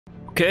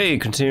Okay,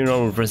 continuing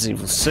on with Resident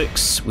Evil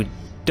 6. We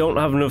don't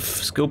have enough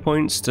skill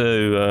points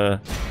to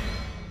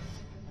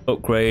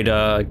upgrade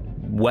our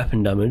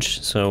weapon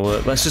damage, so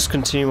let's just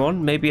continue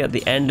on. Maybe at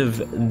the end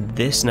of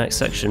this next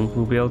section,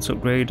 we'll be able to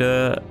upgrade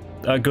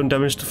our gun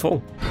damage to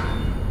full.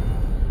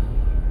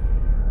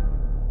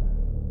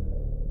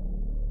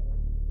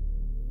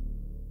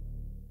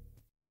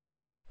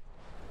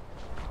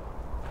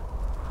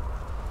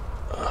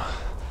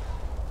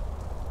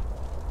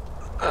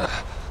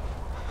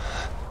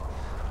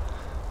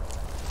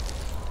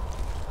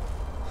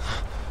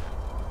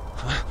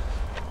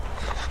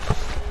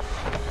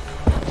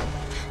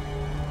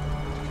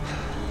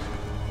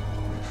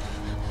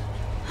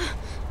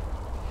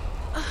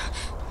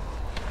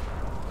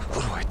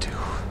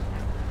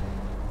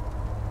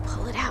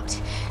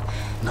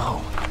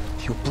 No,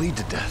 you'll bleed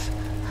to death.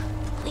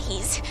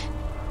 Please.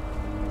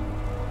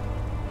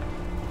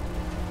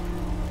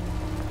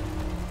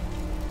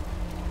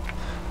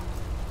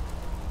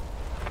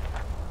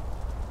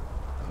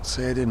 Don't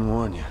say I didn't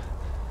warn you.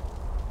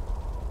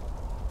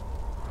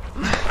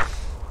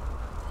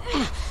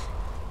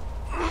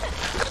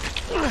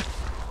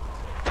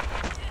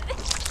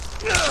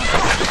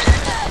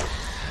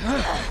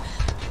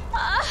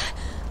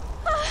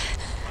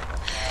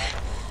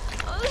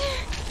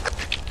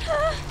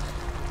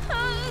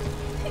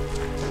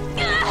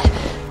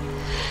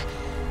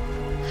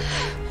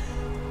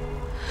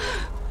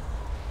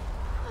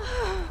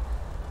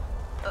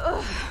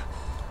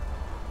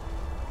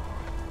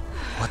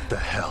 What the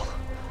hell?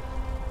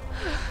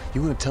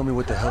 You wanna tell me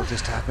what the hell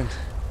just happened?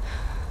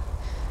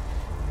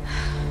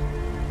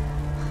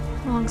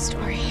 Long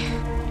story.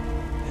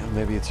 Yeah,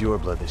 maybe it's your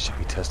blood they should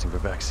be testing for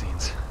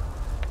vaccines.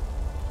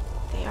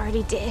 They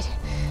already did.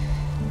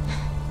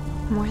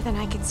 More than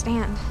I could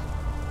stand.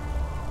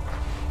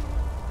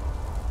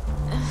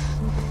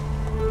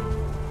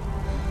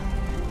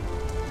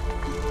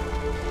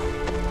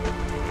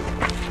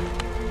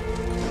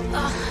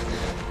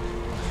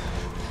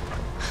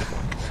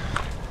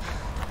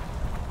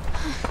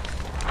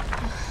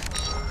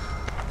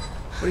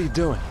 What are you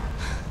doing?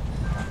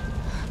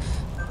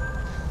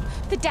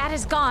 The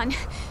data's gone.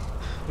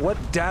 What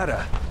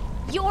data?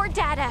 Your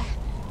data.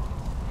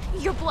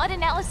 Your blood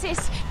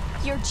analysis,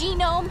 your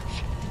genome,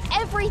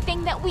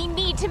 everything that we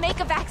need to make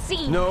a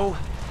vaccine. No,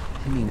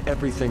 I mean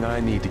everything I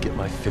need to get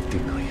my 50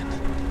 million.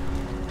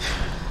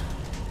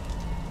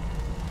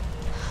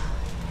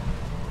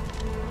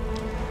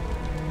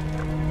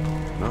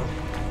 No.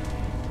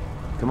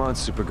 Come on,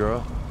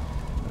 Supergirl.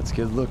 Let's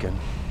get looking.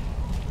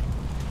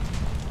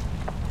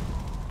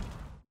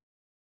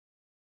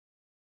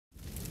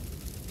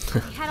 We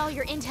had all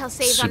your intel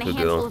saved on a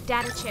handful of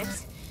data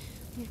chips.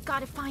 We've got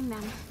to find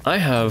them. I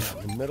have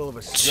In the middle of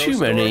a too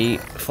many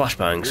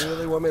flashbangs. You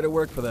really want me to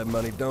work for that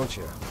money, don't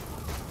you?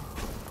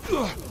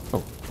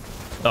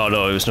 Oh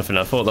no, it was nothing.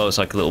 I thought that was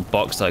like a little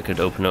box that I could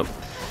open up.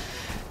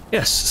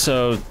 Yes,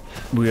 so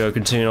we are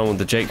continuing on with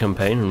the Jake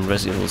campaign in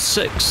Resident Evil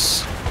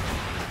 6.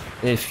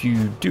 If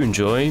you do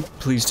enjoy,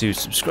 please do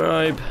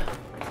subscribe.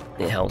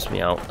 It helps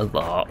me out a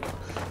lot.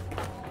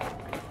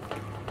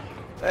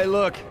 Hey,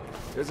 look.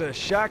 There's a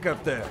shack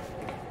up there.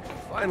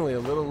 Finally, a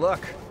little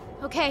luck.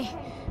 Okay,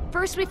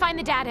 first we find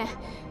the data.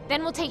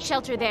 Then we'll take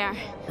shelter there.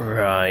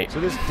 Right.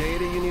 So this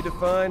data you need to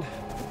find,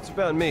 it's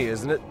about me,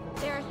 isn't it?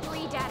 There are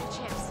 3 data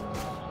chips.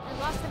 I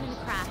lost them in the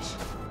crash.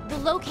 The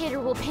locator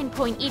will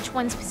pinpoint each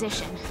one's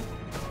position.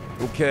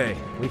 Okay,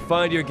 we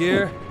find your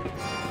gear,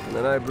 and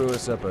then I brew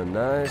us up a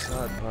nice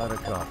hot pot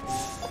of coffee.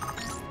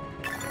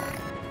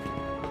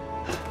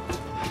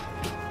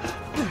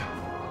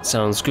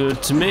 Sounds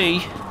good to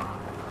me.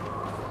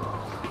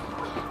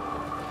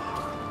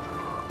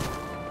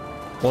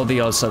 What are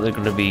the odds that they're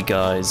going to be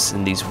guys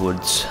in these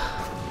woods?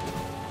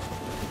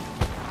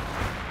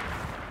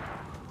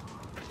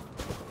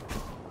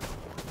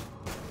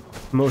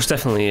 Most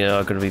definitely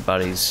are going to be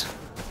baddies.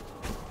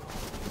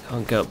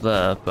 Can't get up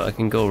there, but I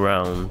can go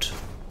around.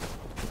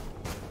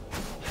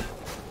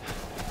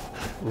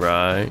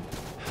 Right.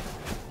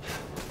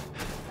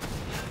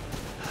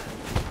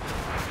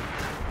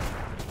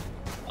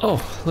 Oh,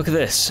 look at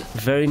this.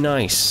 Very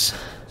nice.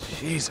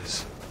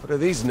 Jesus, what are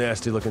these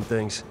nasty looking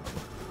things?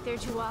 They're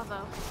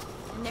Juavo,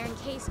 and they're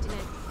encased in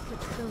a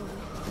cocoon.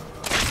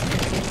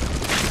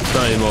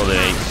 Not anymore, they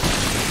ain't.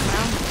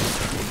 Well,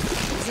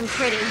 isn't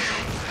pretty.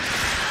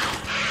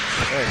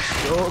 I'm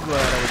so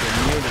glad I was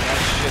immune to that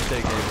shit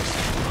they gave us.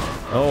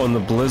 Oh, and the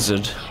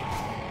blizzard.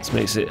 This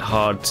makes it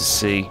hard to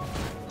see.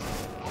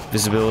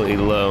 Visibility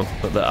low,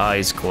 but the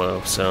eyes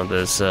glow, so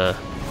there's What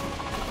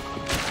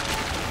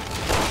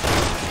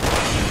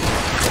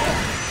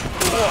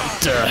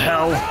the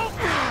hell?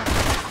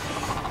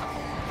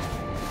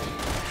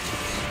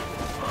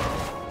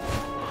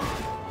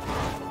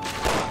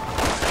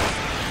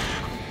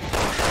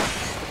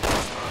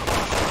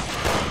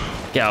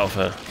 Get out of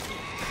her.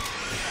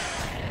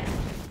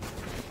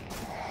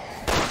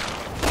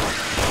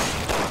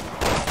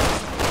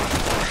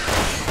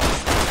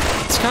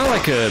 It's kind of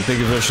like a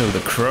bigger version of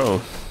the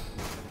Crow.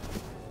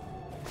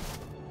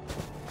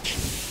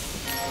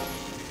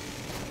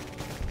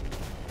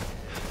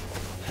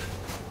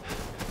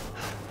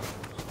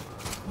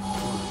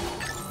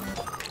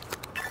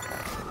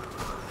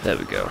 There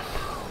we go.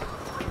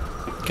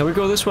 Can we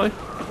go this way?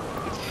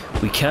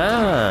 We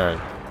can!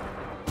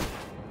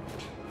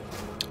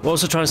 What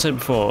was I trying to say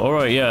before?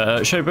 Alright,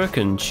 yeah, Sherry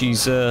Birkin,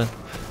 she's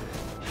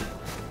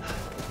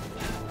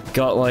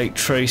got like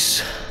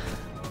trace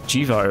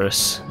G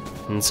virus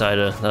inside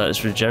her that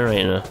is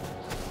regenerating her.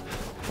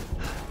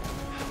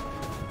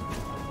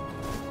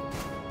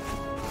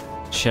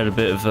 She had a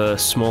bit of a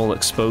small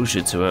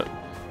exposure to it.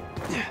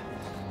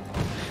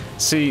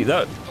 See,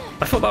 that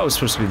I thought that was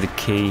supposed to be the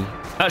key.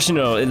 Actually,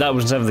 no, that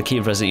was never the key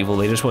of Resident Evil.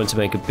 They just wanted to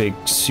make a big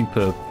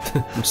super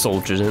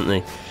soldier, didn't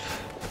they?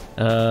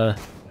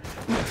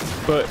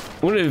 But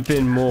would it have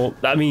been more?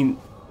 I mean,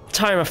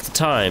 time after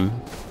time,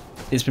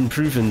 it's been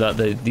proven that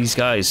these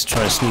guys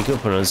try to sneak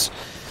up on us.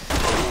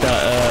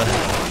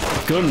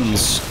 That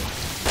guns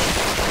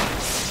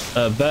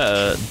are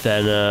better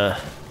than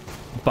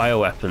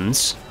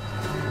bioweapons.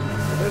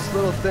 This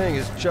little thing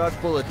is chock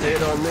full of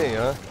data on me,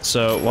 huh?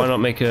 So why not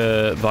make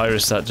a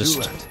virus that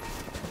just...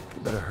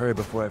 Better hurry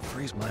before I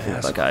freeze my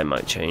ass. That guy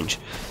might change.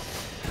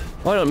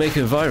 Why not make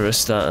a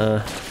virus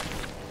that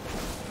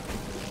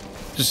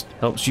just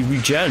helps you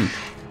regen?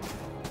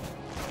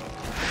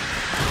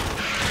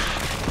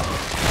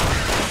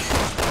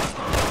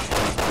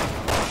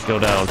 Go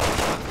down.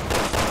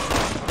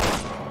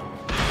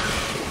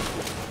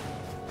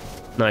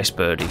 Nice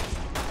birdie.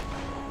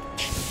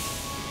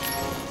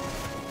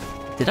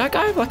 Did that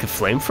guy have like a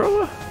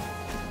flamethrower?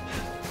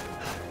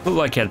 Looked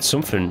like he had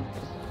something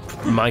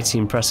mighty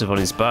impressive on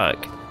his back.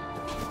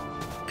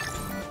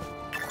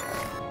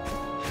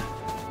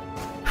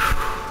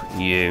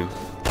 You.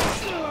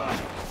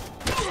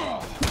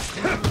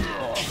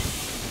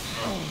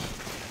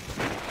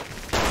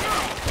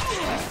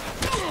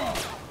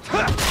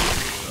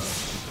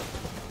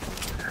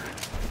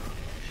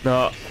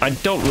 No, I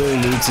don't really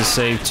need to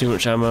save too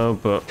much ammo,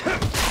 but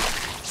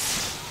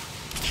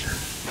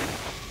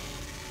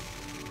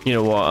you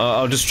know what?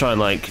 I'll just try and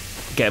like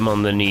get him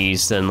on the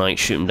knees, then like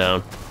shoot him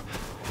down.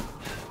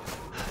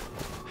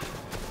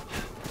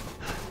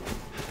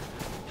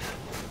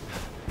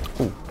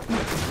 Ooh.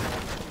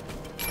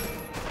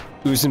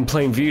 It was in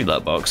plain view,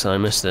 that box, and I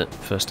missed it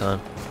first time.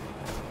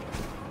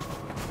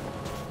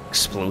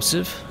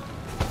 Explosive?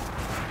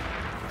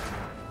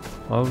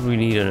 Why would we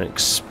need an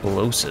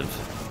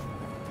explosive?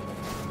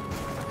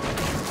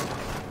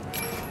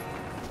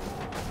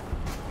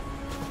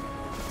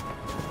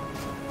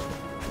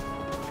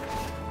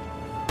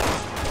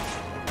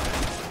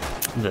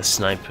 The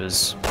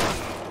snipers.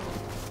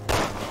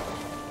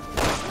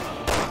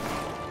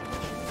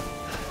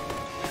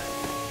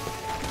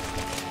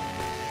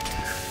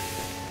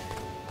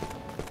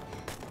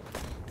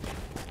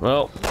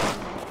 Well,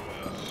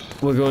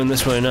 we're going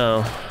this way now.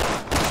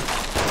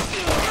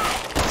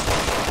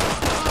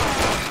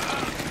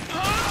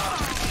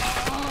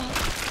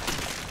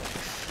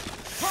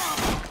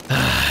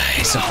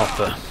 It's a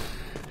hopper.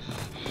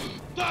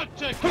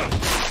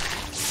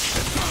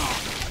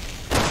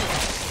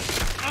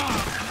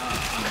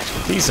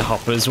 He's a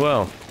hopper as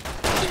well.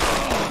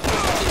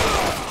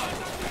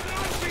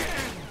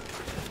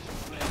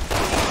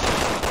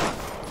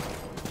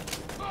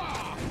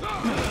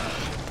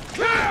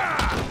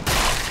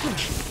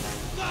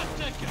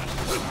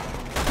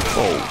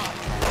 Oh.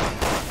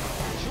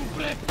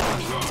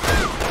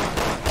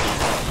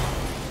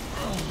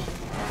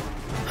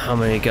 How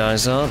many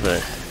guys are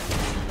there?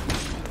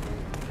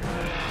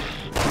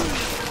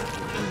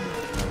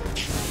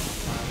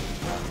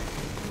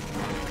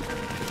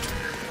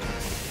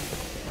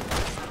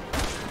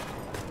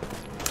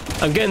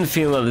 I'm getting the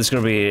feeling that there's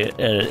going to be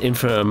an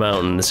infinite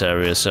amount in this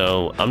area,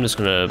 so I'm just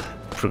going to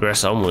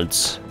progress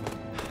onwards.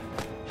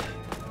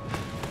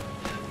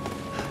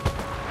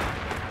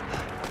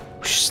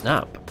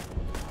 Snap.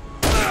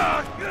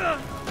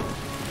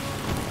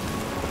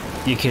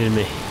 You kidding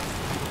me?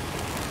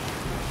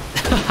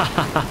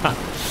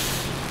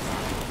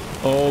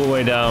 All the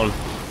way down.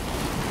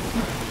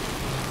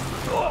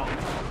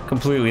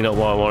 Completely not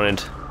what I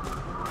wanted.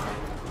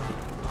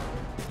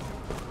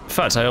 In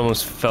fact, I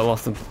almost fell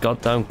off the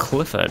goddamn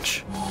cliff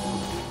edge.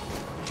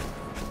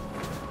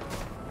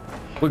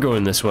 We're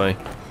going this way.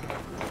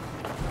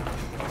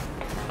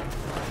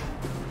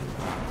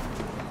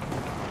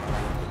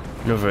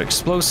 Another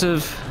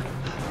explosive.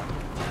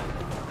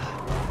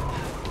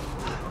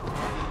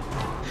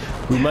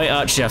 We might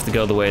actually have to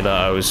go the way that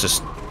I was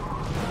just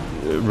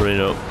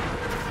running up.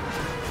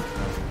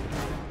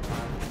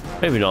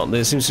 Maybe not.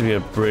 There seems to be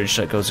a bridge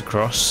that goes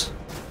across.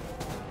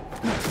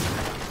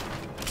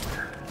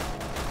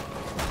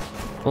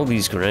 All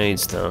these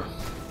grenades, though.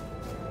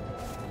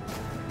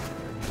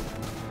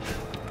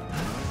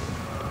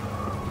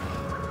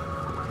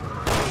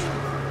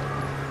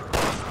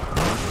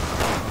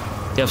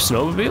 Do you have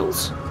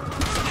snowmobiles?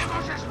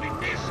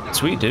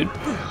 Sweet, dude.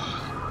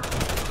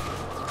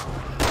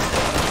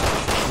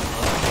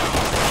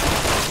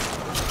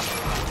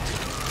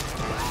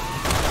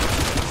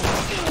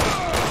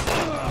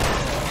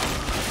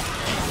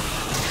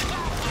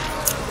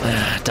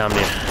 Damn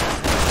you.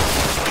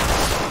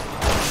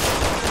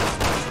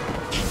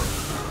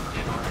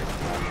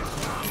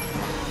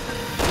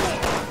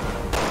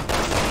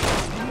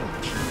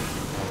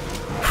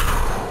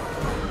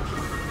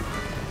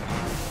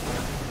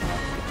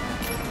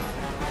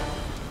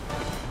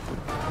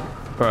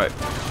 Right.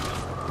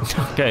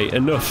 Okay,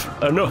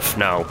 enough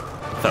now,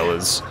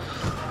 fellas.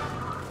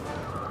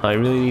 I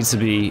really need to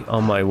be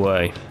on my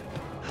way.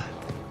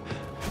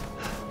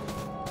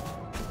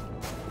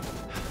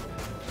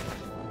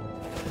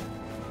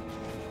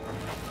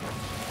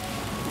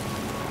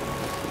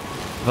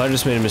 Have I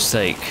just made a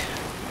mistake?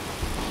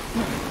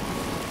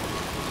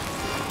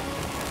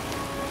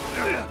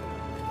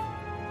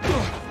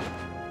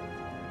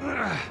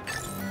 I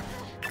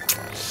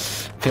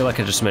feel like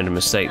I just made a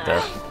mistake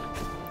there.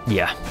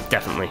 Yeah,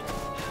 definitely.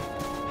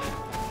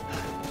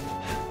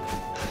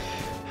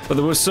 But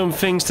there were some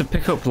things to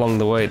pick up along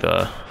the way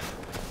there.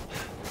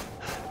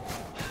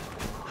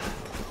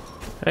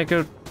 I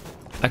can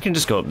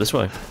just go up this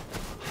way.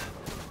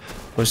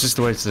 Or is this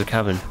the way to the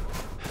cabin?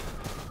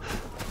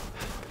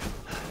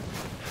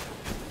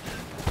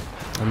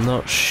 I'm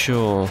not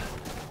sure.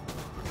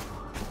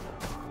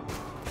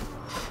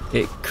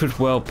 It could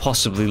well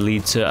possibly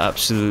lead to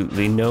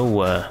absolutely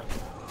nowhere.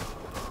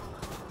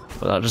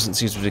 But that doesn't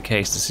seem to be the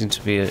case. There seems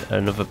to be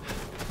another...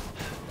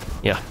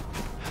 Yeah.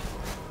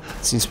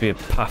 It seems to be a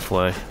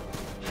pathway.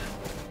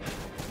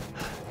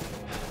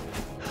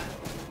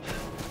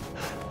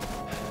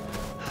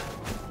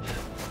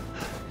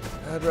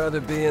 I'd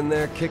rather be in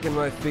there kicking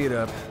my feet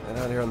up than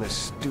out here on this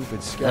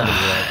stupid scavenger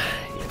ride.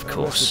 Yeah, of I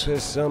course. must have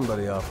pissed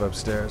somebody off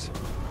upstairs.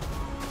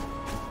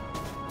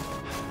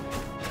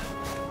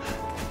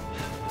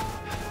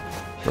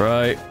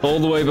 Right, all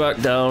the way back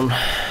down.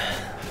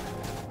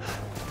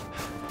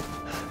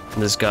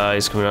 This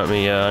guy's coming at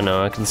me. Yeah, I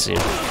know, I can see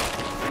him.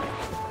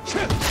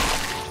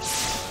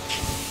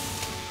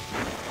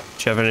 Do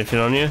you have anything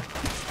on you?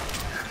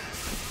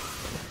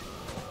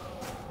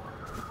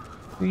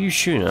 Who are you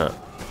shooting at?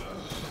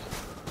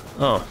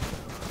 Oh.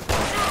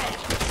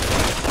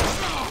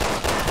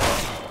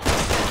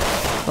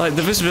 Like,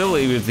 the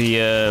visibility with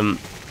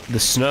the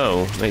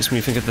snow makes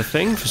me think of The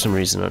Thing for some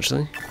reason,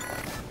 actually.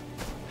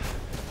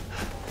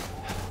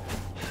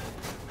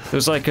 There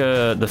was like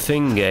a The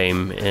Thing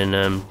game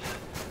in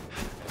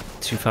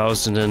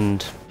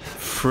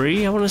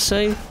 2003, I want to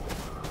say.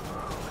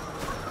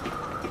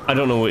 I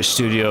don't know which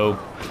studio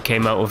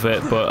came out with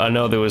it, but I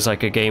know there was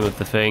like a game of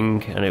The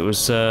Thing, and it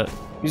was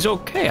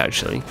okay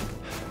actually.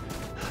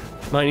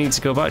 Might need to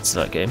go back to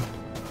that game.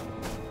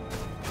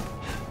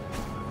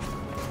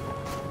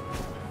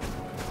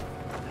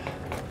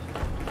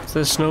 Is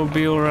there a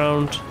snowmobile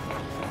around?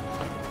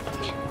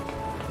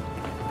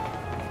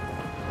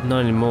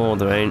 Not anymore,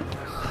 there ain't.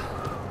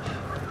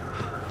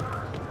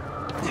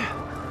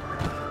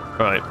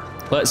 Right,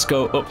 let's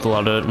go up the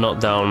ladder,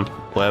 not down,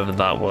 wherever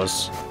that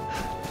was.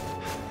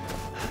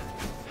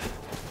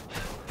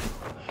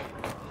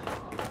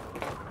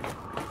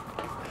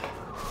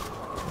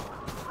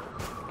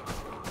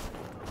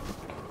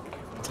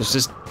 There's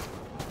just...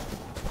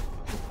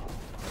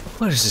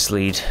 Where does this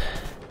lead?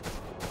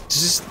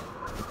 Does this...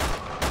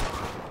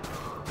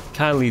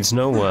 Kinda leads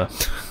nowhere.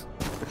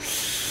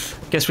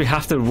 Guess we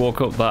have to walk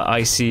up that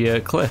icy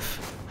cliff.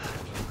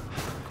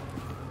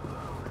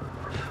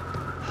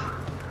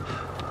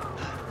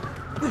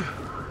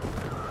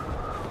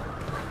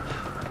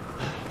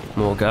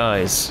 More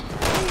guys.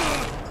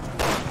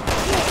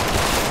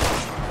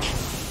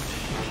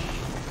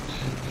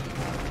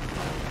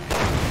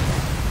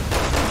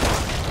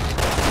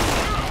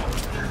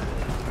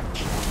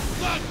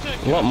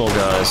 A lot more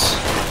guys.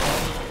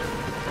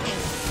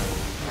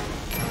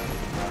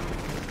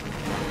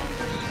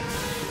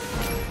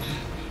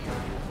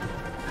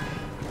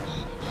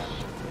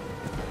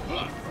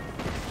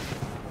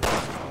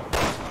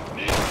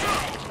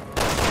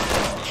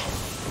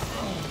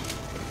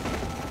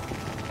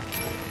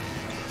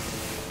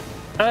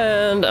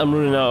 And I'm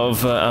running out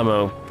of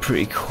ammo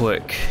pretty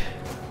quick.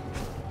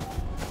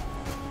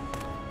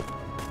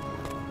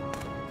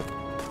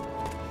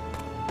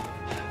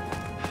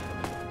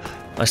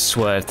 I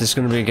swear, if there's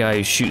going to be a guy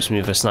who shoots me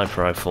with a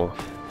sniper rifle,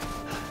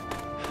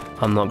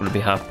 I'm not going to be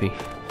happy.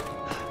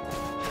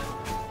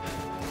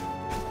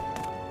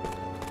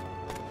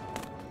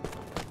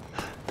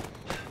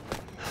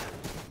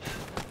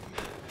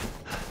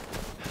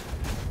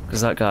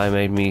 Because that guy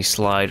made me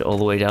slide all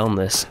the way down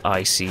this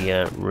icy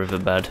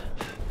riverbed.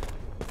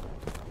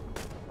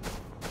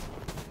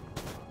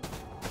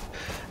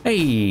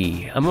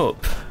 Hey, I'm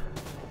up.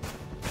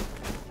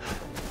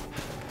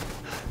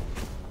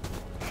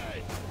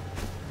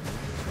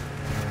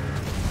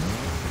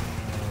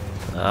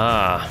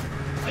 Ah.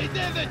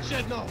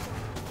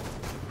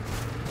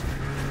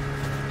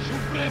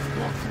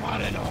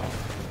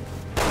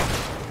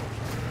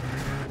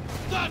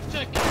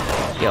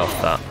 Get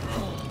off that.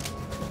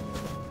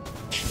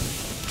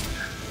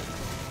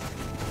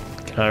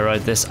 Can I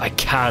ride this? I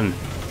can.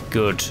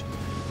 Good.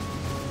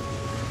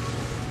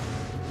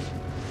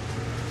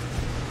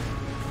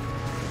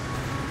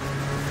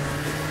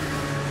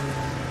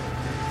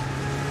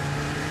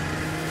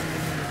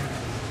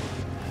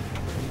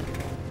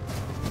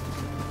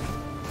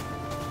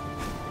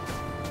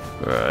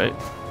 Right.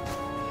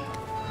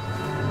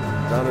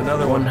 Found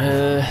another one.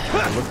 Here.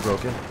 Look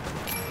broken.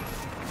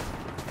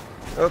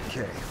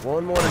 Okay,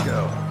 one more to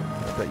go.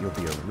 I bet you'll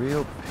be a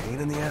real pain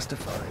in the ass to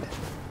find.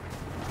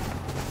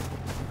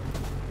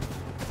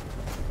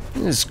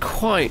 It's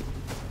quite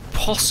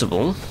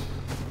possible.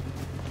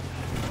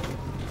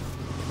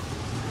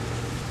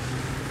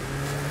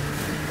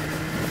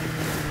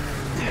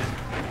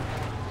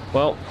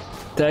 Well,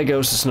 there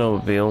goes the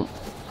snowmobile,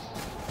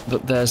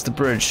 but there's the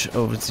bridge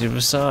over to the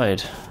other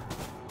side.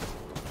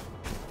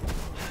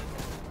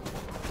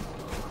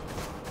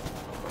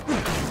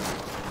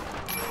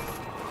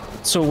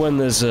 So when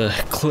there's a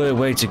clear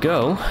way to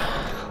go,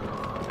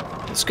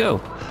 let's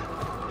go.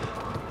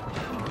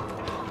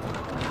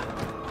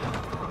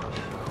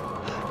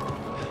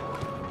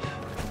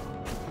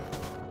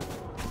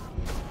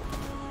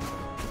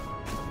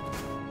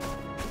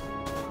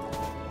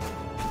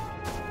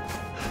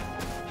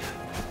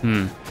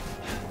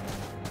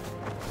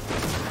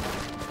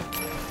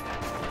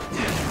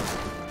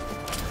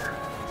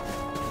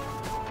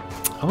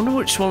 I wonder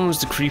which one was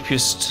the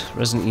creepiest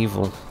Resident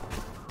Evil.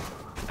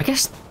 I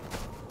guess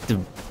the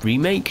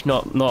remake,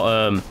 not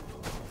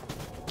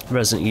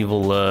Resident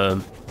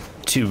Evil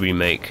 2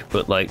 remake,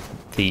 but like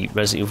the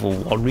Resident Evil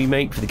 1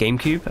 remake for the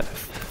GameCube.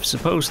 I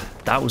suppose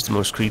that was the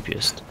most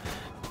creepiest.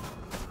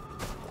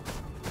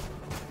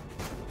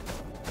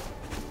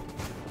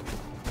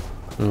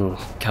 Ooh,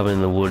 cabin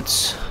in the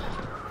woods.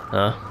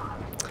 Huh?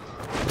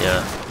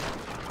 Yeah.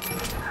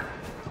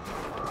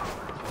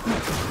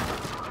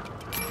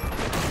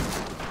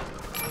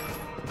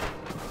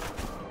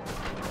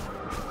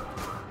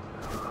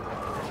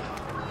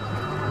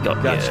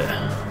 Gotcha.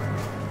 Yeah.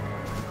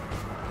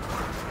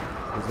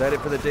 Is that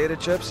it for the data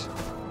chips?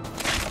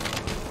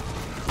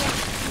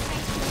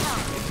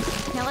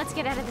 Now let's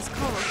get out of this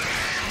cold.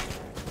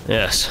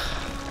 Yes.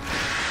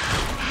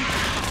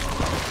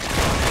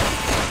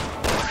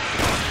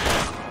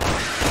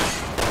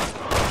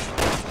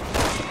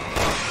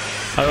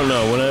 I don't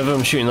know, whenever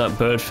I'm shooting that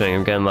bird thing,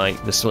 I'm getting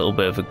like this little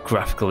bit of a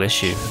graphical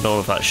issue. I don't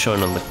know if that's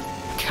showing on the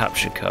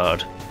capture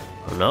card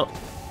or not.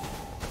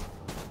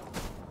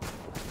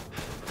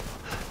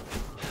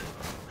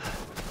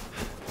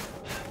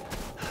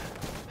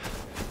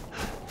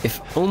 If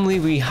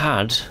only we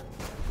had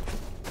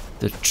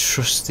the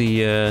trusty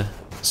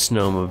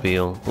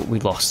snowmobile, but we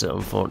lost it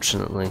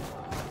unfortunately.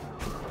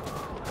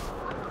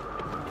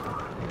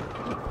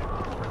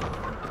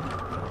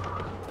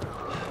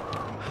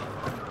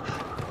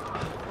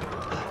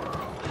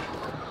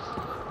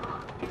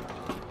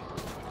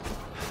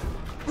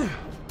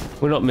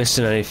 We're not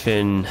missing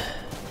anything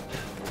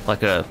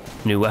like a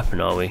new weapon,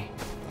 are we?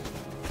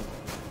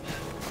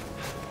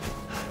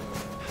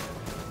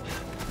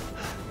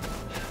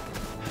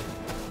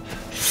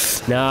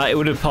 Nah, it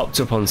would have popped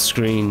up on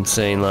screen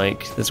saying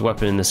like there's a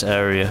weapon in this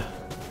area.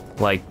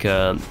 Like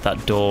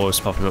that door is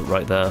popping up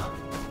right there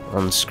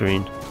on the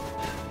screen.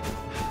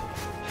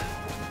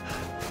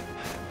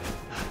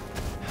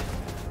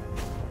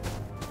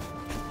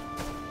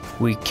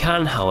 We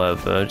can,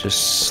 however,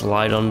 just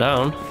slide on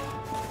down.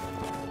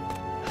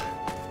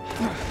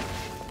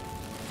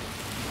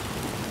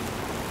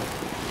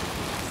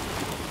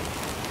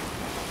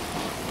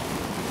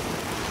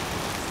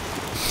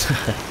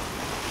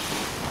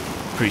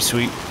 Pretty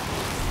sweet.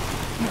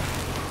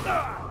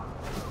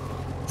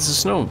 There's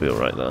a snowmobile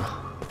right there.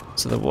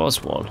 So there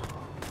was one.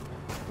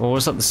 Or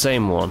was that the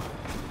same one?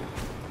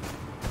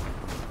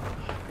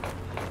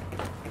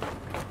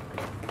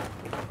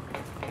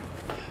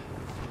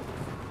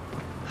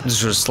 I'm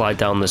just gonna slide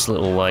down this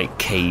little like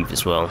cave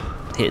as well.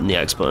 Hitting the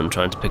X button,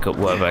 trying to pick up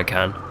whatever I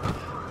can.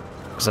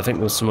 Because I think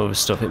there's some other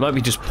stuff. It might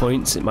be just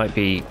points, it might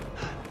be...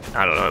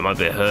 I don't know, it might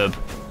be a herb.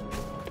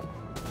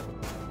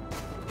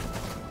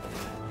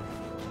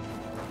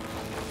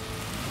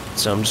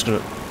 So I'm just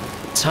gonna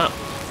tap.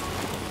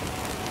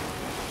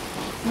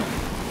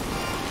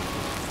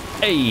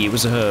 Hey, it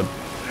was a herb.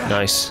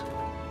 Nice.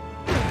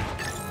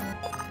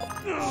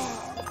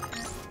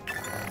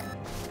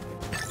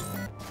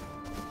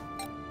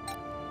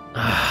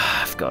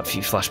 I've got a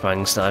few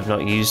flashbangs that I've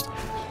not used.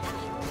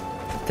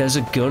 There's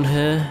a gun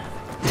here.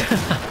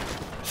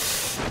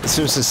 As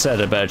soon as I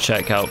said I better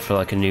check out for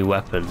like a new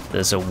weapon,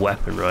 there's a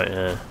weapon right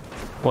here.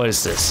 What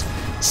is this?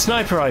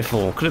 Sniper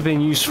rifle. Could have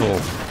been useful.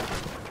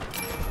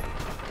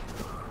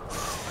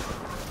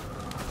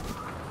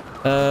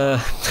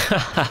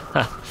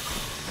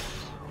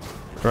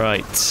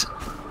 Right.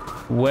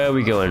 Where are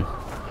we going?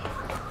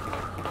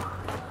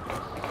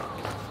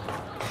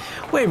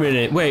 Wait a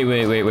minute.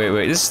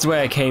 Wait. This is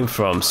where I came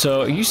from.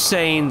 So, are you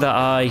saying that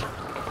I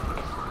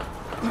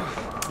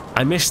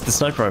missed the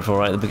sniper rifle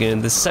right at the beginning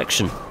of this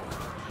section?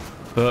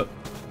 But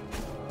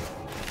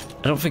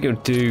I don't think it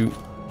would do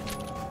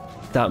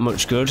that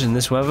much good in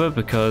this weather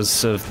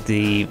because of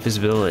the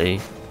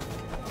visibility.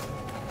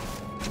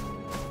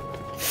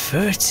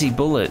 30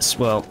 bullets.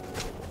 Well,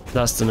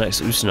 that's the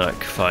next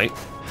Usanak fight.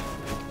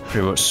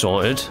 Pretty much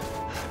sorted.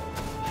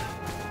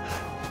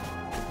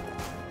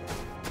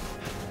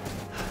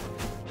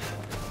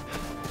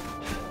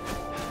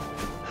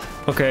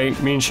 Okay,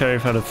 me and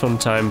Sheriff had a fun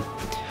time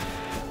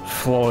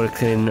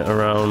frolicking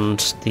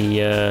around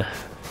the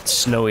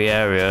snowy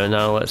area.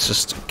 Now let's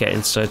just get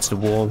inside to the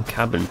warm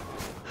cabin.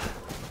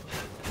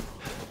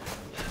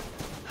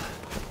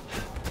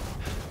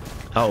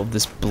 Out of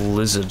this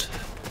blizzard.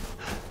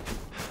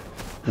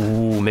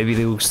 Ooh, maybe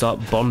they will start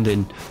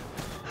bonding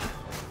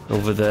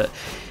over the...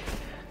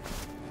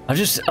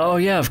 oh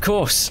yeah, of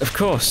course.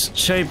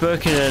 Sherry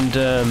Birkin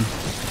and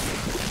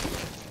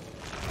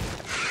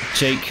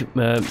Jake,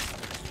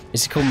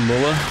 is he called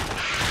Muller?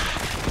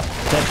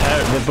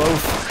 They're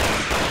both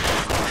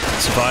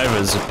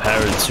survivors of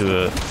parents who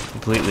are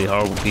completely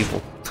horrible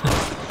people.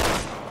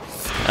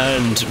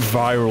 And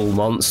viral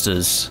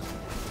monsters.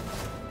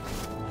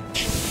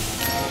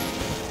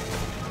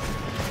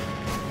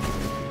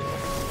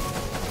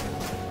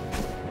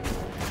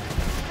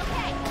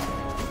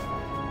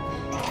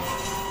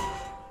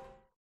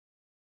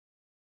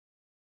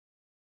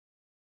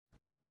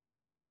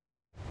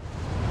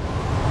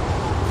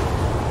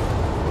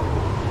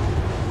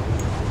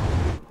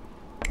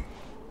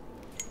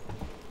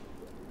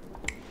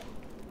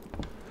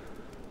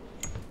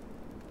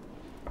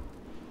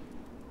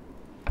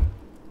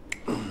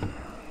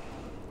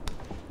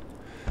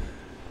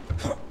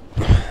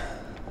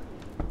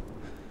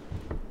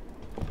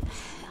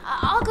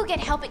 I'll go get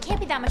help. It can't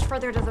be that much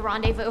further to the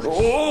rendezvous.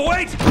 Oh,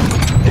 wait!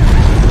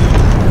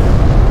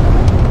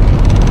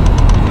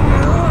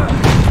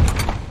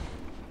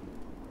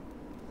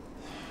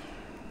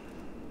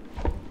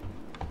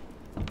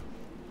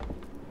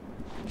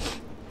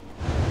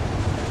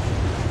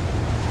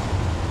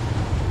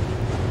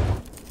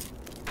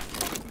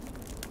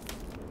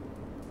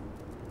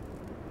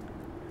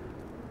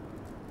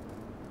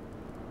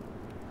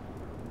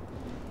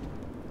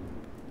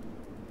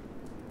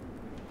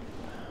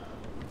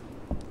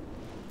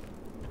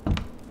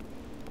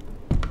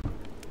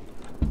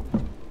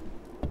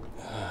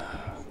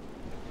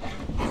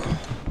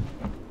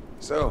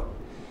 So,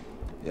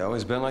 you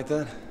always been like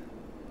that?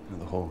 You know,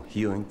 the whole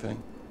healing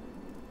thing?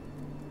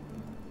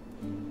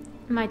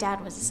 My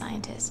dad was a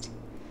scientist.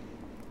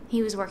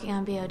 He was working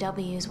on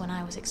BOWs when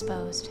I was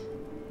exposed.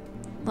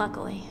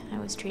 Luckily, I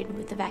was treated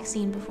with the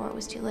vaccine before it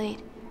was too late.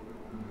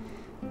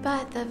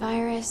 But the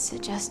virus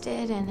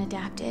adjusted and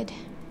adapted.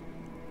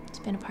 It's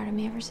been a part of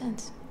me ever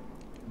since.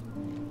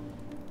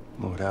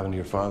 What happened to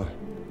your father?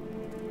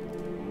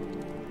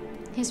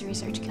 His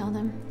research killed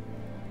him.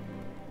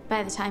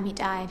 By the time he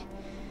died,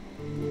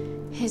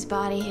 his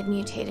body had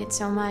mutated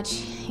so much,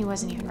 he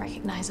wasn't even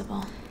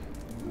recognizable.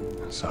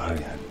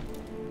 Sorry,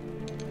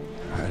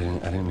 I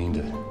didn't mean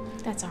to...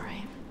 That's all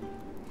right.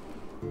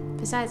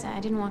 Besides, I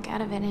didn't walk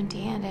out of it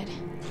empty-handed.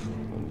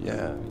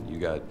 Yeah, you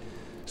got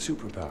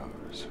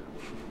superpowers.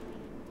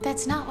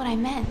 That's not what I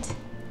meant.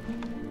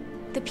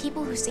 The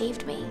people who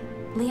saved me,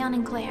 Leon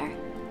and Claire,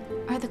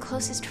 are the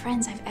closest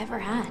friends I've ever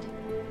had.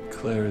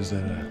 Claire is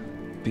that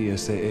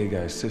BSAA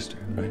guy's sister,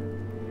 right?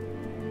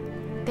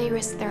 They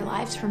risked their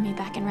lives for me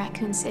back in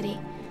Raccoon City.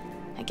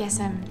 I guess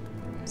I'm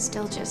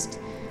still just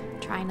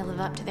trying to live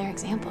up to their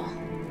example.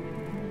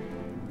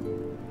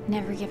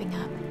 Never giving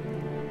up.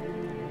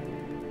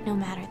 No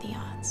matter the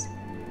odds.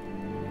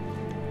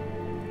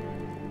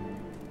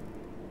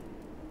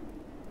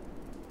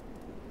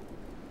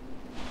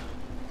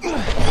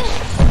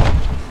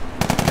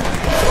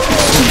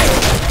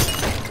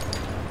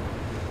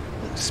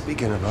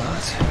 Speaking of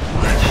odds...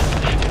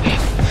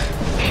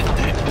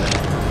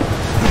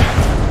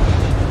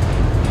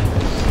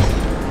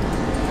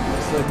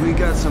 Looks like we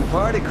got some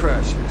party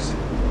crashers.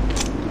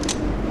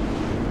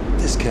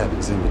 This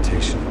cabin's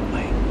invitation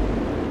only.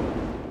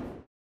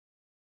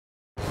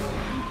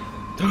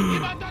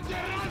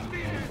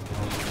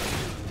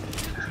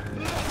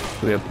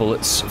 We have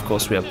bullets. Of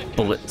course we have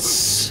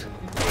bullets.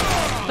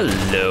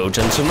 Hello,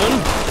 gentlemen.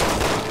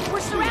 We're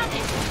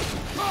surrounded!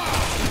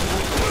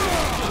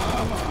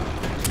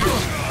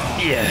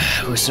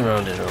 Yeah, we're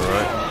surrounded,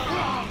 alright.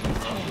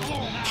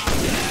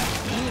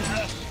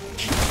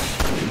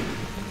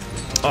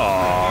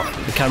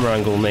 Aww, the camera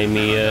angle made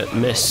me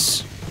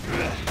miss.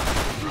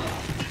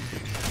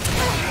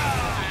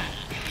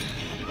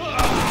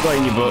 Right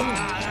in your butt.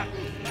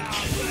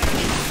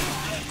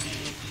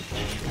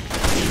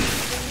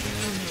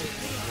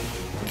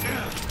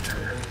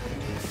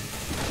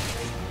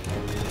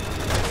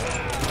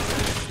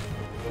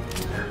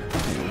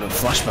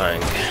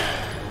 Flashbang.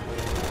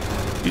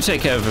 You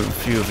take care of a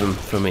few of them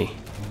for me.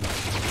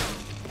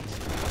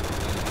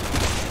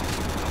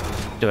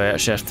 Do I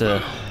actually have to...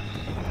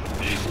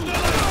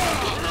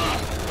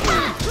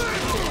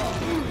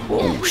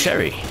 Whoa,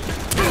 Sherry.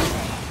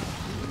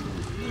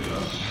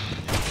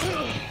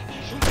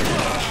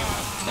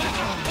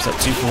 Is that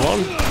 2 for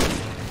 1?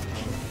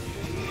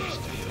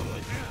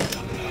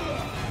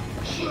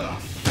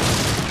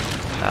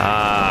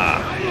 Ah.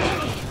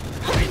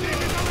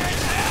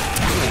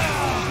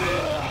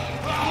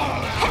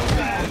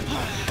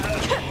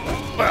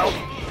 Well,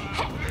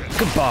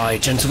 goodbye,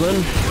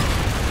 gentlemen.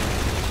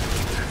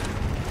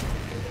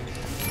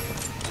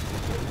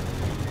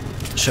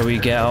 Shall we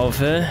get out of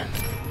here?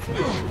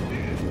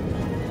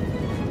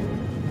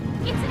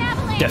 It's an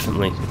avalanche!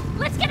 Definitely.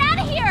 Let's get out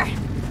of here!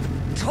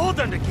 Told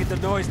them to keep the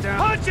noise down.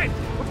 Punch it!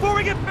 We're before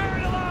we get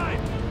buried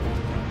alive!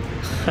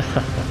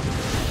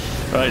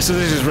 Right, so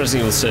this is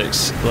Resident Evil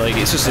 6. Like,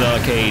 it's just an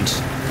arcade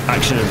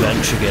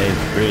action-adventure game,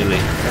 really.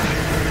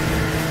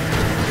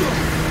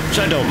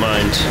 Which I don't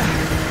mind.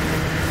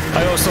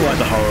 I also like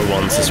the horror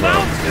ones as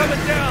well. Mountain's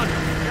coming down!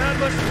 God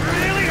must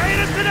really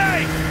hate us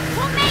today!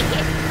 We'll make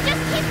it!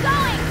 Just keep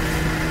going!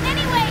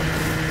 Anyway,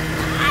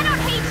 I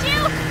don't hate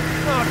you!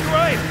 Oh,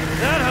 great!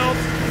 That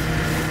helps!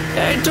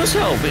 Yeah, it does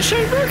help. It's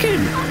Sherry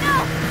Birkin. Oh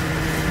no!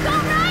 Go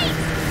right!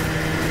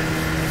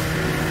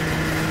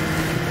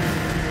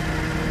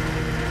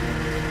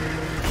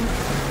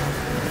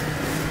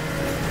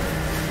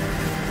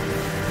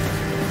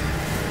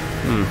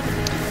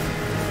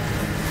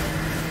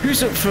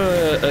 Who's up for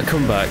a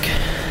comeback?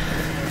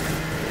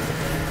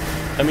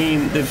 I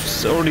mean,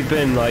 there's already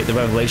been like the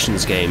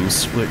Revelations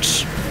games,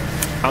 which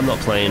I'm not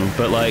playing,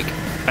 but like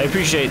I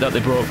appreciate that they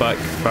brought back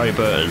Barry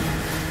Burton.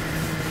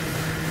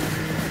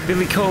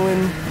 Billy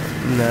Cohen,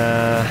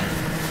 nah.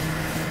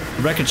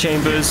 Rebecca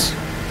Chambers,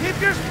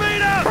 Keep your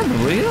speed up!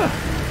 probably, yeah.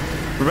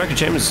 Rebecca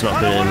Chambers has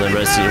not been in the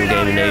Resident Evil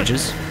game in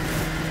ages.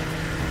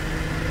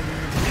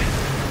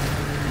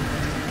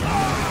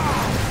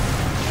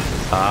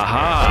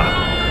 Aha!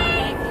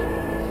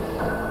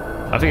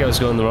 I think I was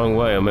going the wrong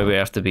way, or maybe I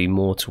have to be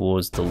more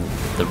towards the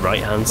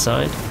right-hand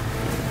side.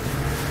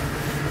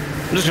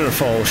 I'm just gonna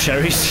follow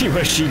Sherry, see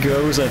where she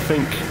goes. I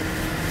think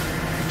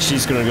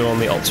she's gonna go on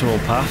the optimal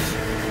path.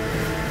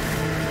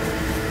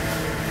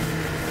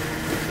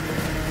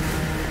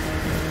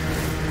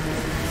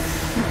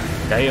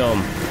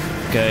 Damn.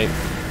 Okay.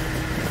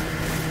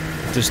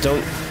 Just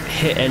don't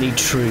hit any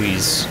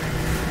trees.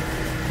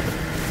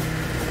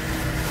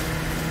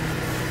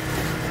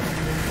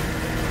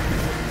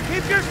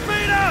 Keep your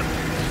speed up!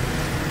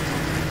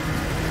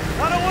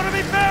 I don't want to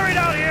be buried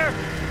out here!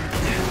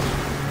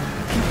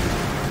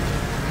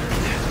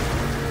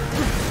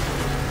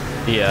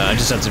 Yeah, I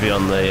just have to be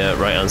on the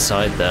right-hand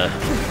side there.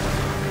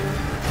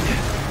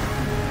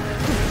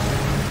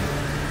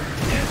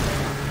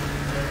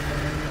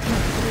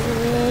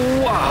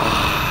 Wow.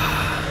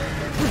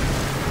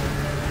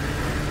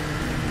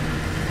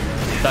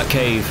 That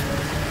cave.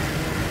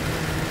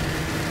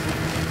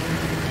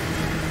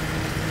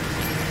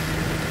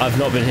 I've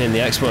not been hitting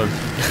the X one.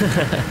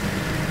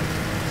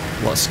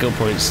 What skill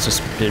points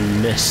just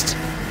been missed?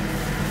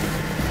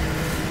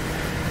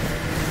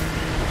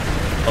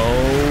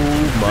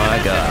 Oh my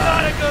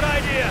god. Not a good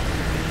idea!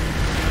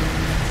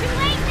 Too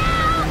late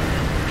now!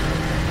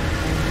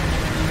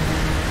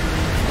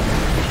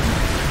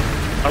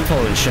 I'm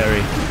following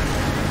Sherry.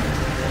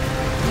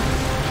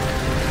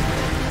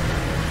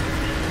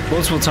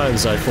 Multiple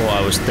times I thought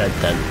I was dead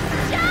then.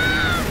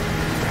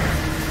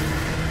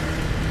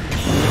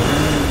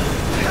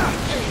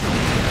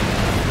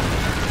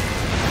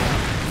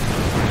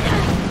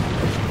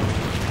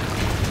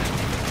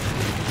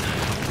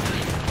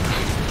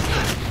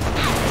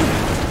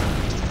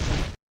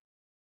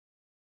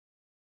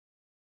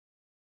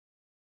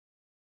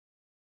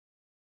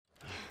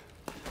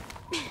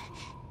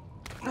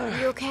 Are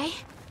you okay?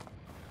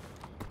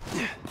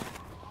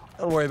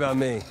 Don't worry about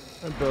me.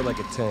 I'm built like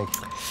a tank.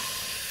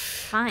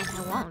 Fine,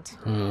 I won't.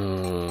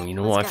 You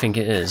know what I think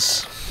it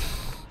is?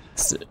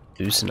 It's the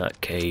Usanat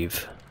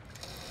cave.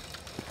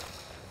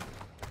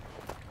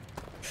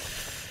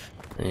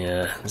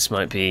 Yeah, this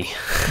might be...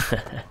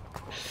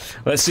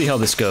 Let's see how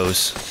this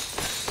goes.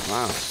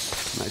 Wow,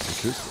 nice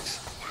acoustics.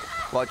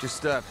 Watch your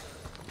step.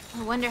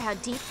 I wonder how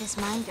deep this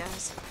mine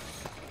goes.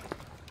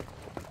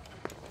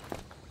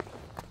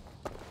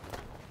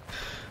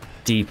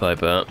 Deep, I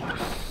bet.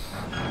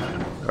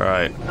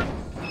 Alright.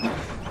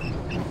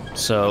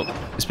 So,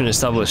 it's been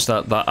established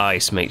that that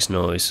ice makes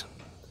noise.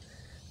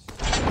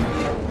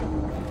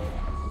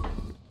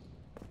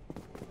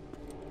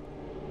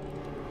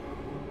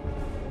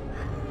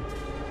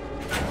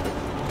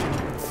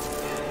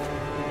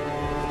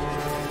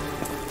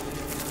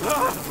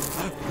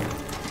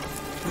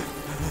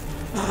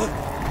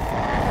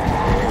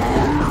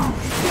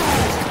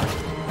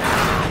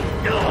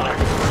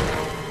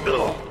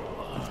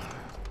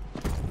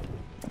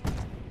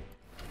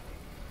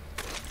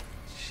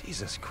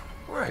 Jesus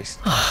Christ.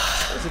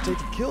 How does it take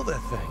to kill that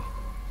thing?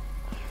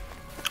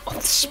 Oh,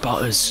 the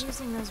spotters.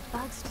 Using those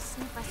bugs to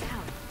sniff us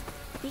out.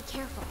 Be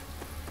careful.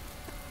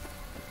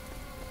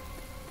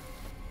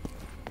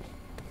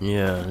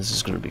 Yeah, this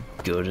is gonna be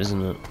good,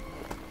 isn't it?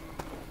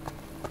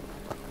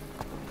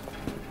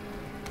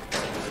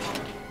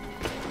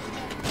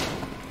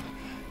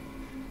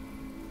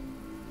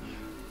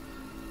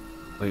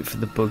 Wait for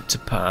the bug to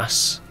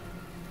pass.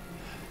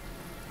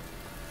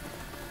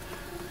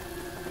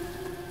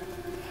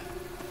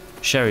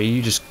 Sherry,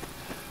 you just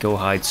go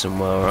hide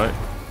somewhere, alright?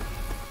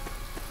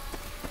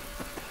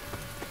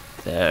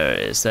 There it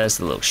is, there's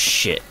the little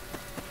shit.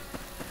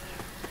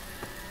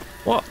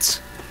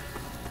 What?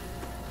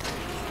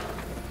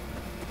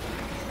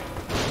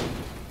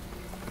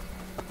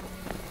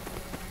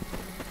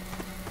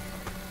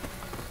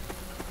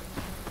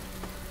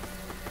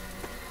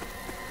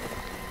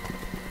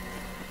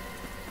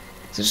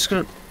 Is it just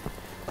gonna...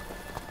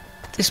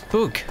 This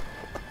bug.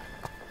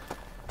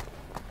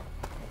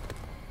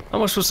 How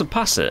am I supposed to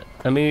pass it?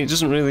 I mean, it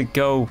doesn't really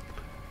go...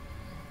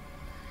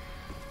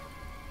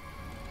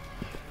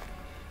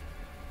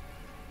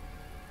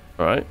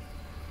 Right.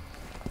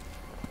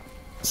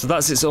 So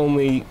that's its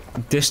only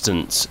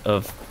distance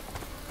of...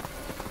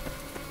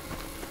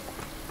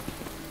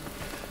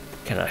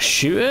 Can I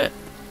shoot it?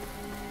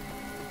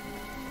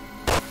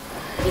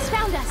 He's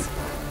found us.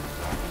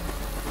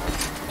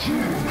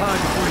 Hide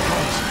before he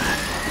comes.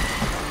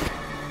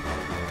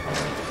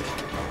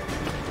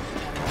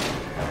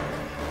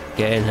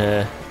 Get in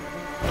here.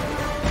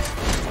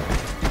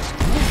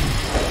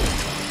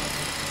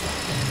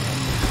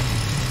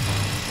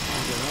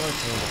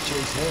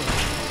 Chase him.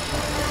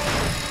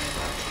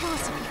 Kill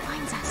us if he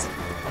finds us.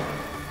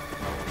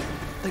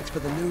 Thanks for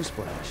the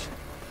newsflash.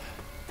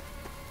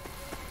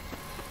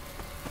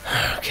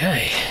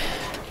 Okay.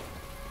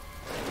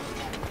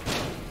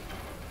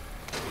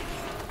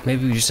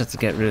 Maybe we just have to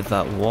get rid of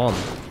that one.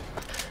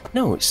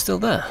 No, it's still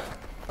there.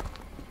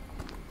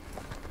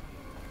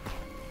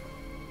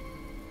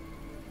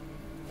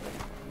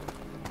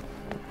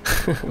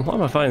 Why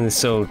am I finding this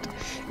so...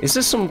 Is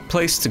there some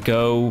place to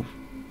go?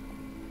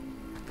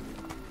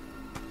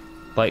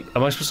 Like,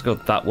 am I supposed to go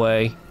that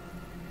way?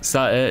 Is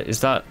that it? Is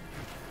that...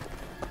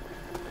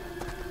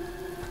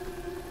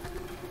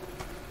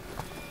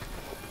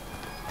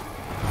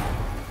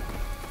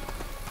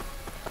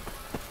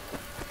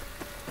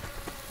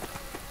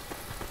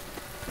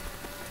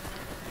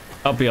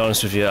 I'll be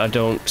honest with you, I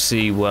don't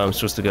see where I'm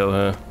supposed to go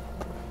here.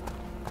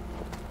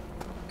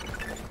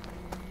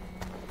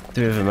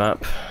 Do we have a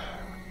map?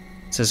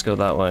 It says go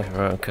that way.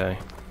 Right, okay.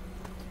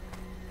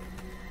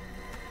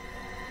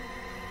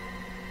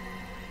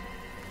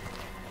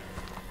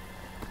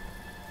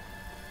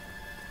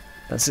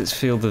 That's its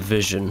field of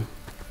vision.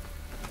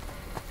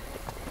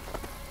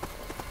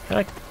 Can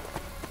I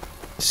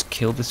just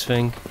kill this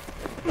thing?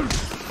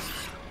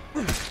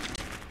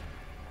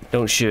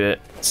 Don't shoot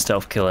it.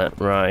 Stealth kill it.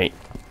 Right.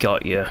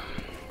 Got you.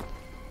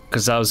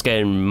 Because I was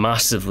getting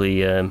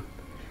massively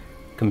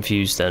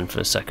confused then for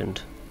a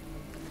second.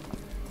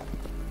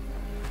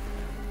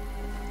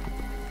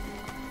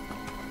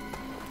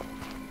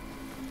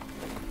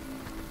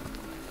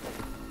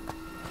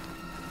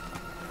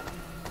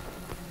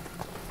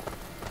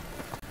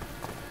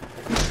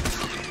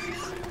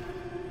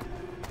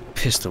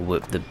 Pistol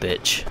whip the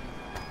bitch.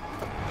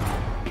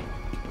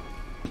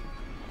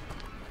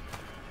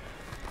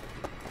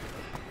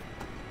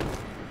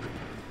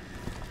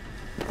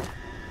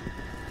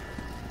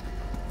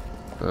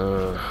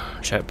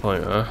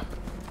 Checkpoint, huh?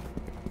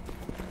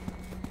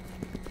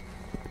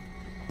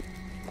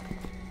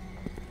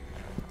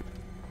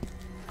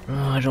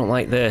 Oh, I don't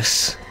like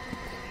this.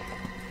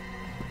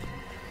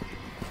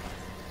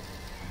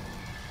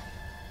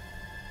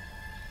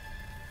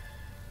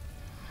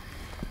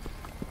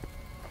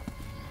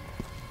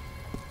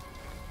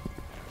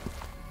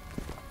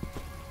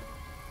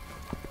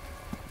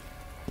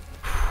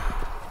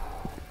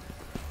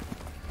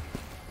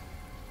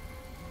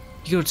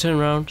 You go turn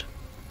around.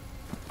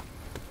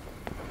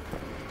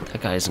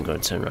 That guy isn't going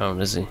to turn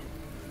around, is he?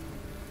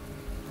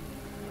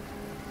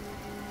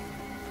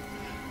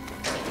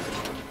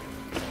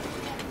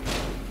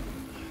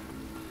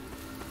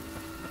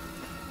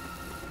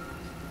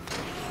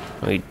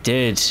 Oh, he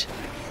did.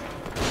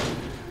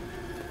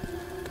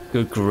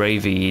 Good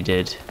gravy, he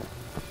did.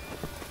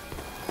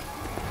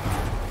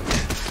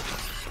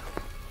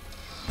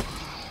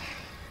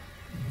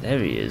 There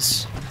he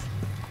is.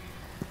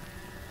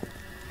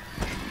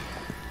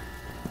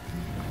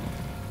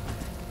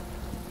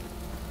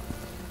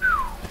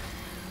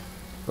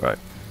 Right.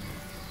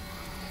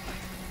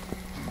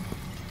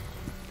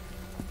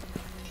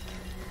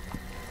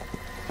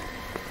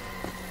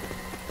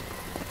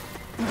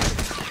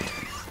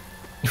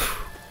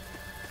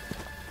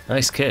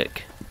 Nice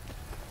kick.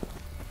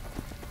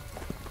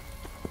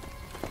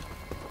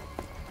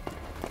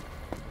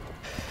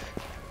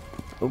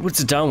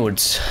 Upwards or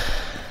downwards?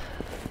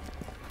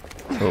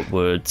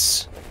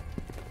 Upwards.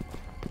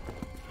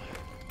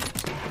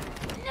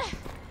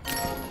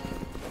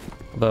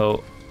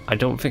 Though I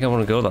don't think I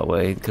want to go that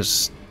way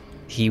because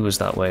he was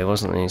that way,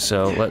 wasn't he?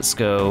 So let's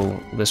go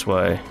this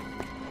way.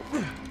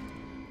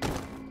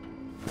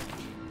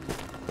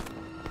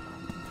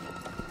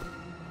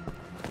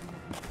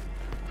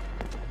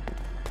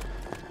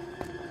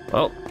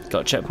 Well,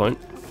 got a checkpoint.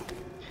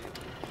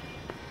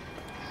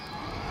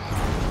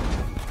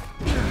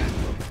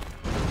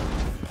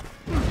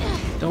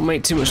 Don't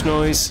make too much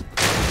noise.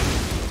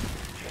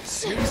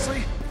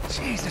 Seriously?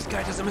 Jeez, this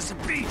guy doesn't miss a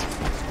beat.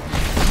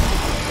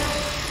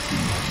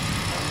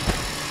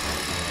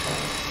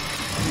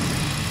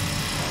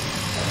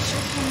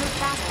 Sure can move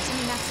fast for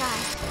something that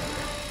size.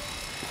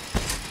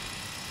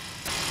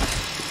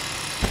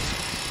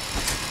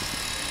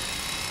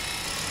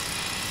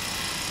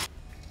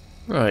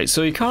 Right,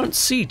 so you can't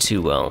see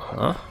too well,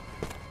 huh?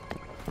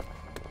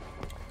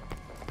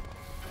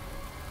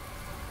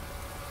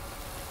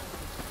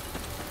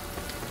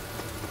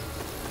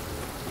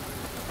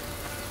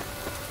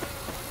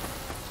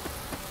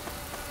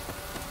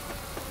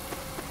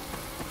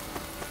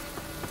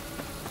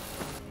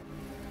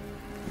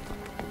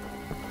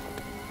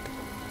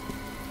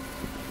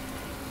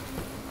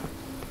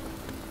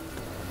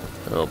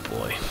 Oh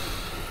boy.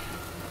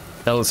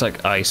 That looks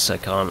like ice I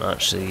can't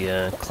actually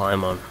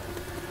climb on.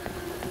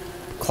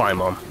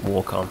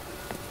 Walk on.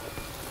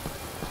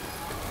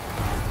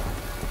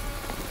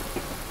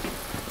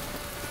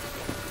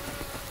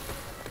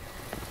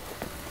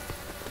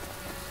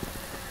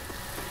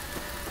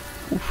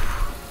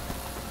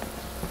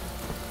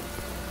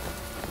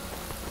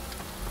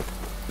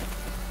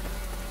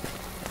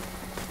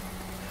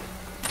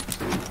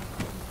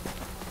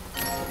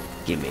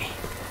 Gimme.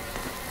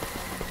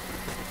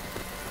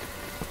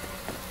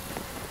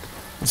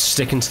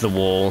 Sticking to the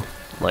wall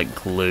like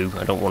glue.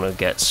 I don't want to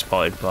get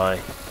spotted by,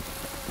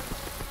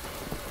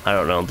 I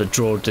don't know, the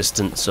draw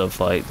distance of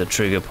like the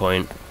trigger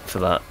point for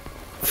that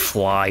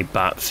fly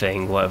bat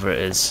thing, whatever it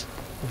is.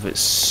 If it's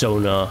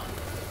sonar.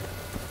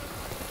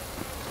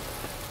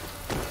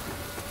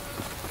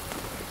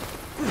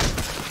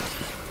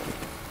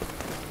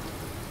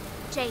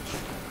 Jake,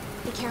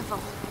 be careful.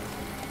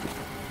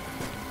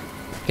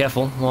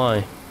 Careful,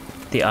 why?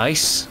 The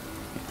ice?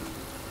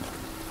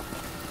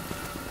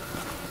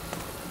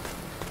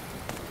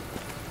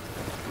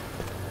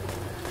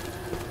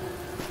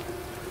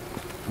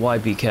 Why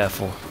be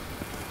careful?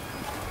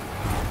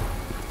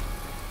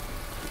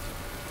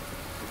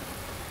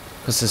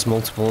 Because there's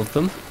multiple of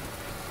them?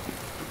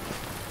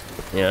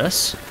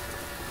 Yes.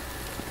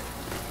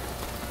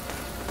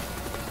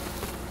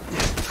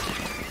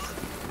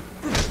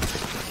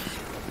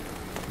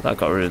 That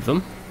got rid of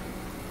them.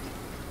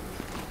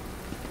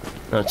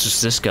 No, it's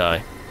just this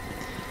guy.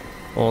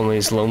 All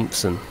these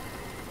lumps and...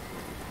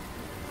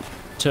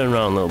 Turn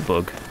around, little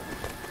bug.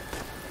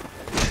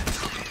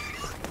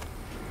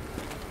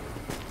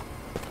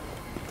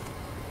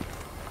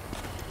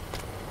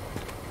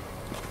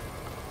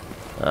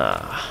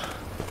 Ah.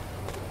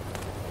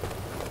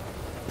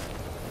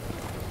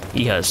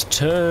 He has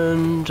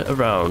turned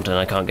around and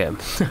I can't get him.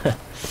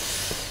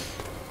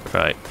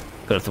 Right,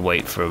 gotta have to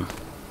wait for him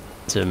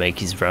to make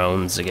his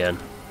rounds again.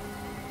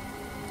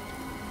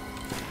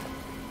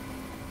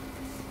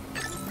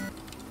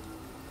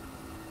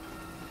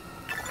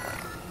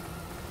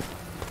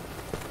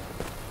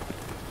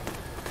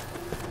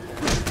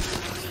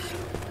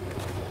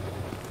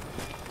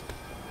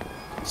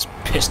 Just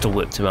pistol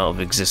whipped him out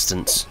of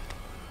existence.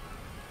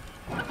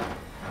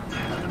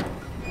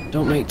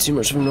 Don't make too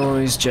much of a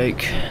noise,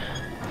 Jake.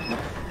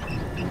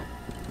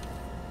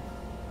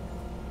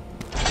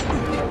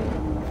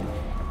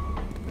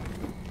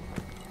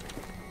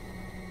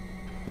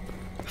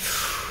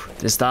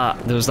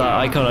 There was that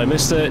icon, I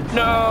missed it.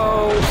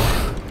 No!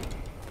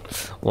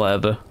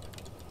 Whatever.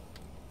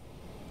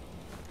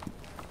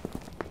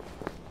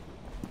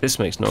 This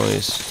makes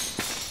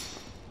noise.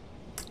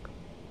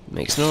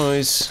 Makes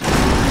noise.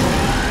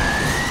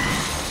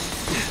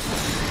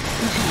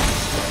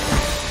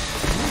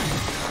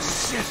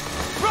 Shit!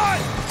 Run!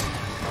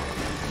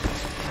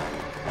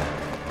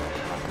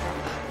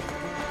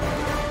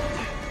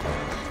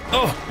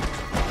 Oh!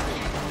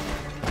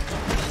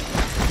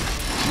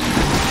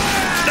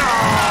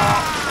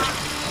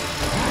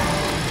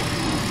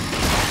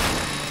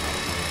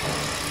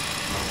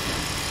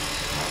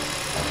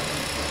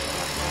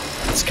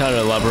 It's kind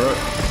of elaborate.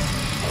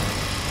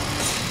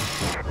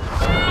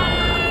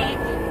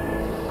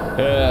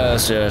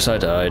 Yes, I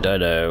died, I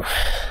know.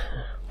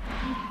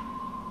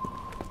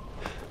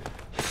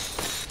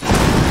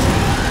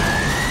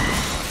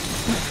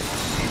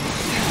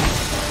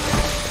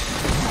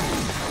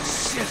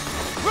 Shit!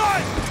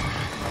 Run!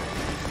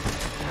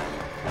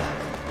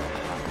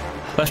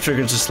 Left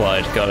trigger to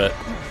slide, got it.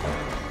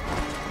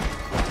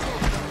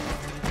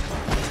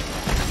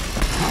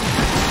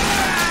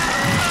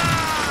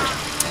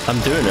 I'm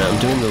doing it, I'm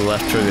doing the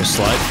left trigger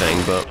slide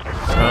thing, but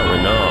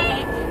apparently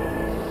not.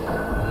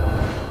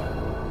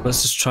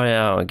 Let's just try it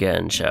out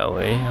again, shall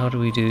we? How do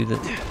we do the...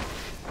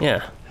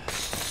 Yeah.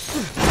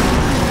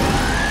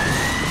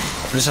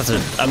 I'm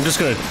just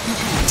gonna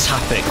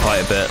tap it quite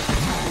a bit.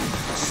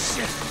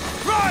 Shit!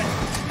 Run!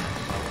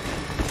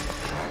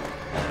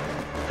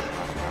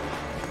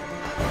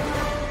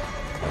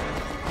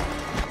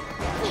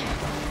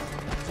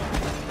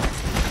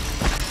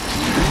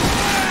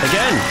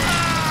 Again!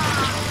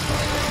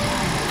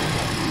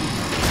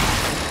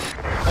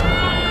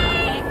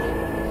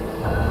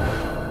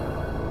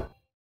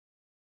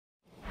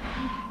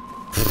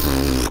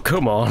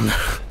 Come on.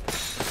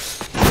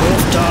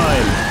 Fourth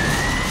time.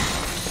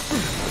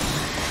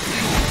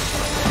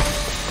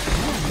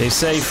 They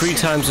say 3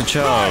 times a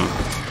charm.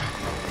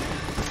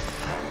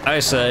 I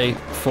say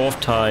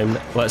 4th time,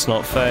 let's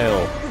not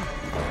fail.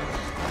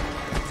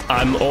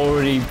 I'm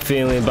already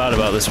feeling bad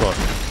about this one.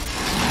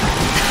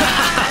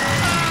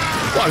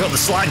 Well, I got the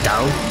slide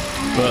down,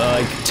 but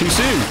like too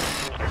soon.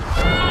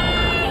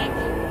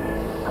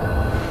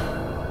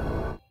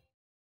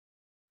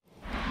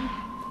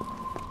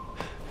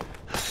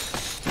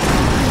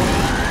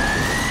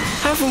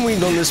 Haven't we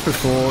done this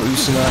before,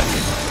 Usanak?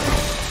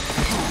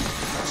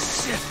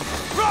 Shit!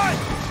 Run!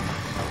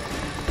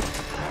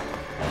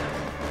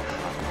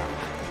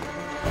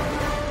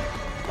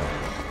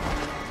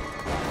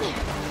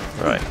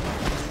 Right.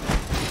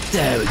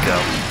 There we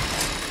go.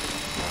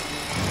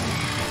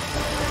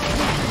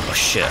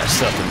 shit, I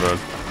still have to run.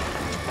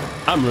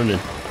 I'm running,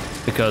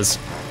 because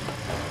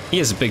he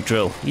has a big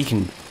drill. He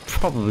can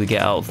probably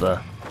get out of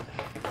there.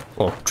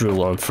 Or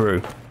drill on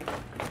through.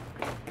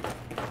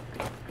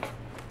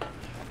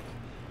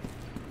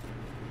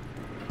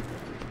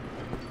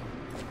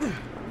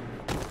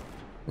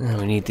 Now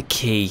we need the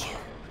key.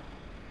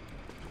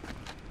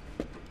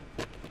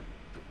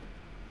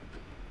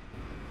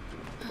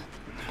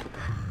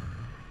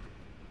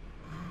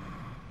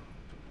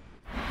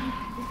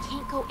 We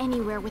can't go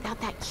anywhere without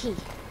that key.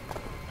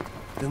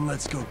 Then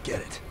let's go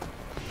get it.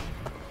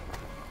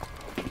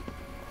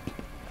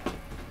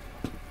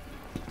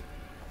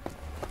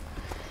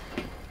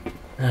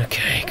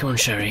 Okay, come on,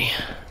 Sherry.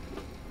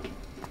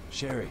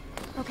 Sherry.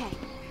 Okay.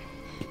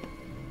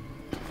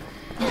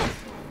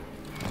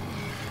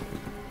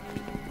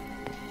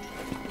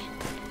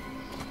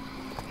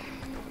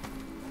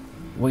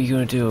 What are you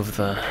gonna do over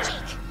there? Jake,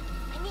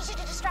 I need you to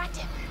distract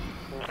him.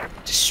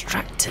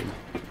 Distract him.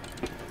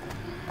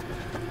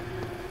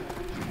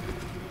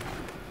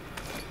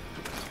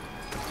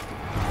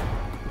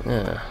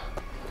 Yeah.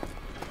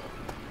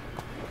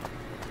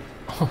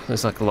 Oh,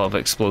 there's like a lot of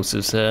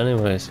explosives there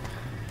anyways.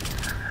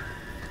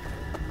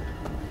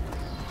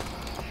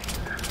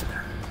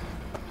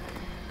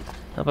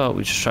 How about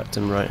we distract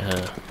him right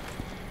here?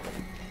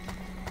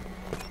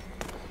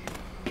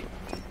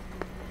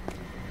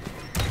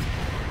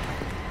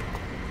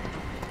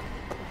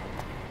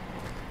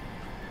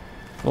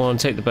 Come on,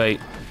 take the bait.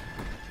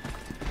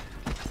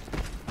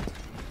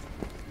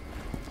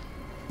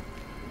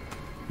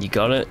 You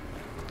got it?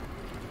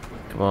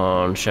 Come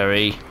on,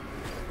 Sherry.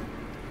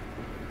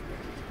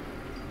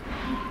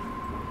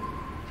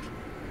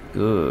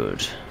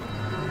 Good.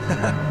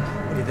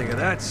 What do you think of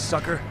that,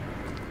 sucker?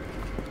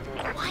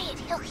 Quiet,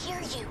 he'll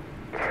hear you.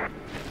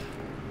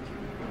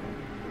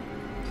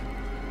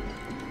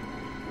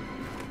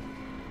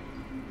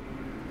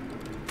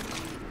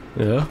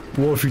 Yeah?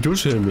 What if he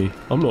does hear me?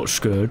 I'm not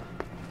scared.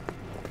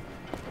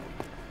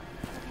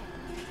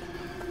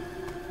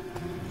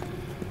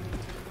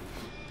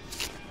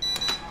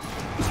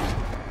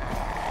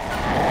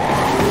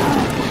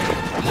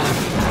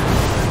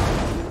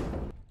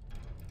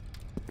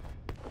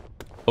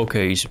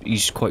 Okay,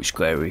 he's quite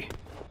scary.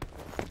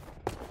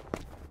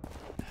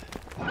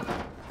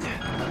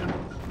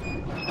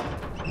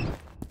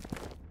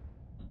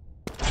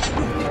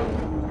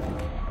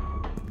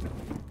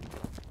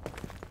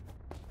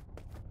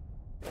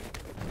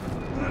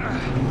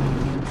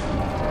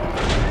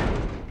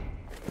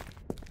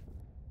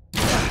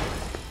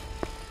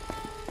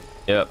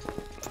 Yep,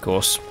 of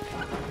course.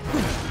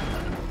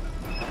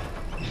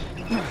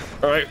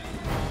 Alright.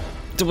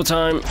 Double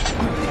time.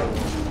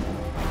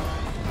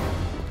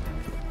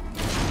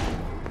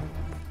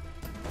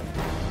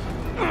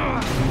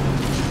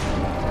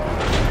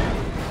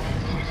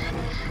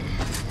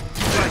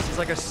 He's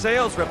like a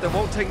sales rep that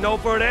won't take no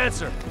for an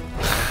answer.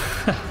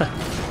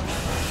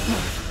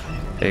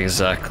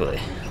 Exactly.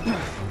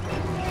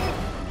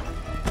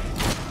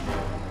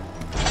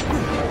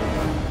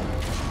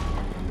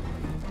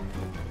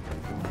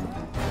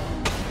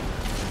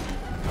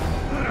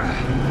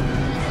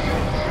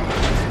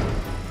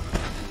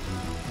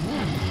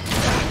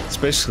 It's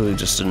basically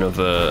just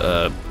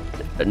another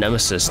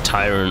nemesis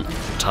tyrant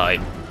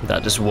type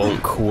that just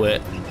won't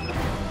quit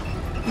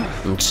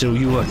until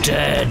you are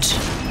dead.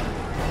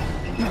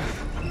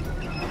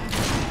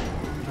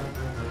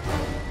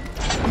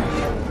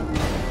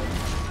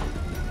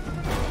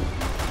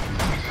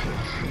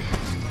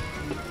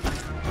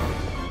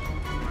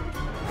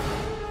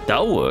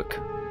 That'll work.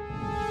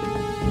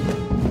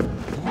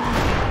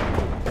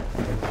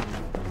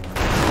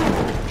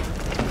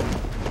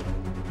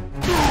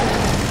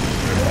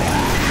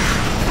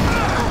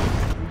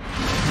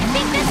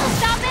 Think this will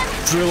stop him?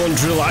 Drill on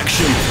drill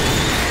action.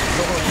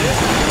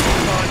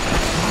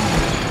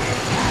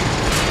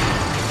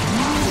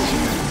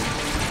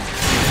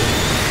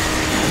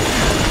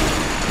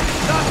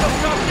 Not so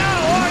tough now,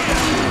 are you?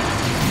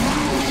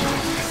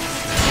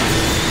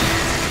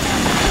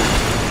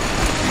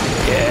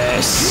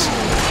 Yes.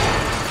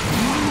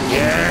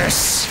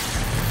 Yes.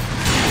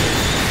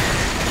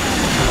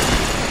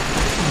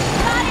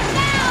 Got him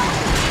now!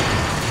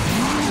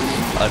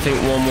 I think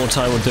one more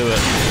time will do it.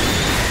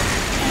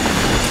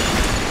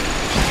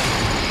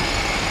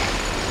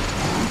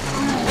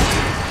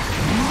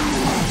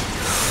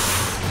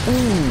 Ooh.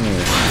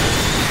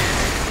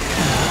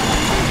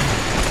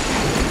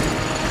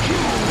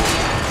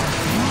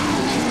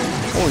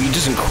 Oh, he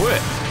doesn't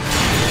quit.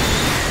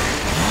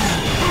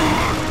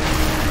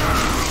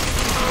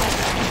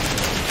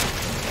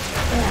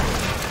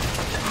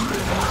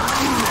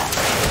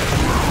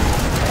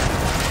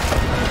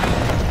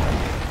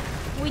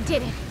 We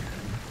did it.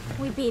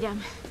 We beat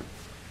him.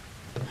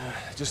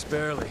 Just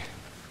barely.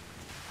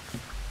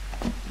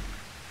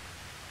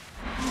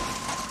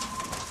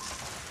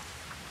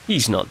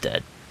 He's not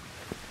dead.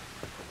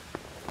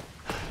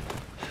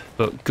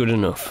 But good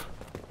enough.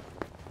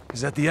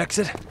 Is that the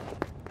exit?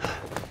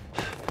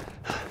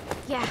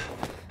 Yeah.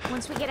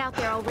 Once we get out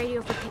there, I'll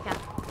radio for pickup.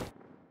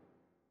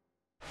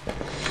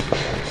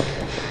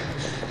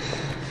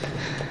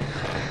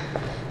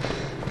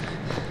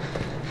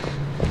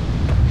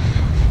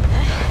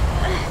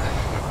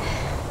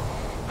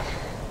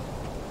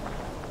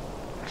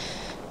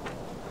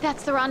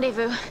 That's the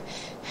rendezvous.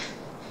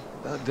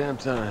 About damn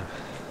time.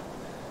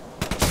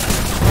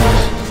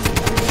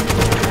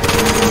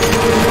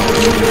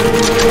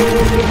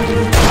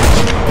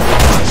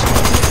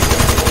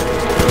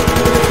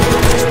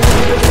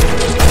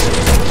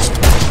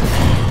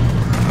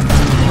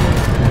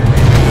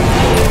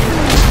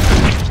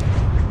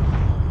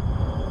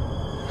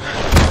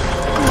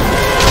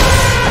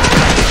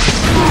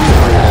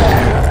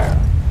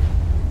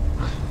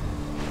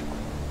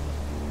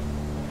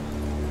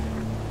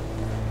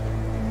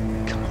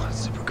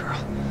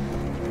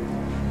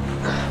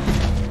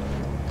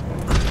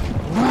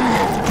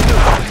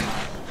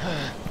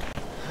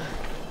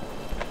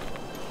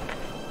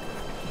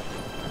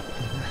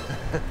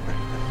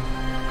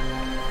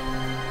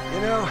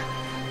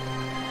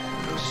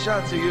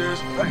 Shots of yours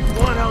packed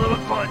one hell of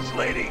a punch,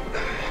 lady.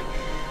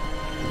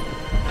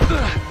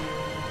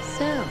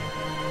 So,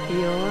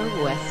 you're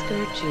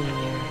Wesker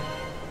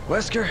Jr.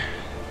 Wesker?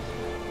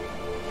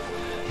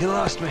 He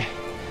lost me.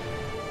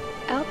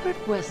 Albert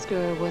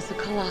Wesker was a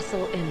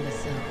colossal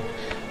imbecile.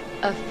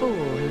 A fool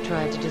who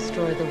tried to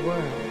destroy the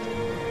world.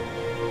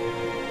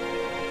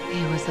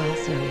 He was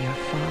also your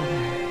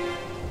father.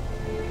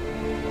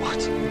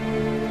 What?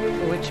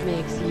 Which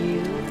makes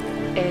you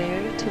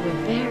heir to a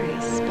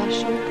very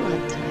special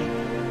blood type.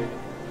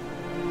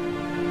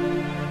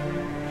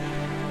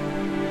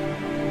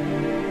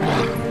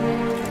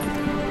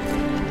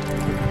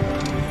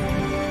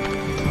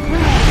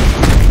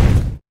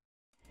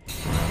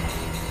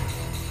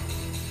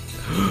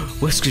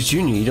 Wesker Jr.,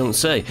 you don't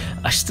say.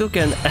 I still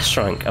get an S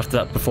rank after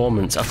that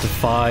performance after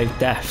 5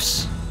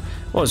 deaths.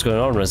 What is going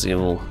on, Resident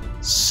Evil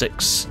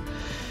 6?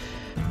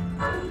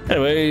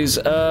 Anyways,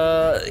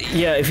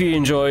 yeah, if you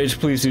enjoyed,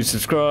 please do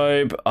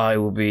subscribe. I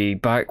will be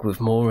back with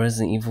more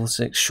Resident Evil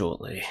 6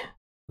 shortly.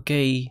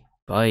 Okay,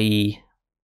 bye.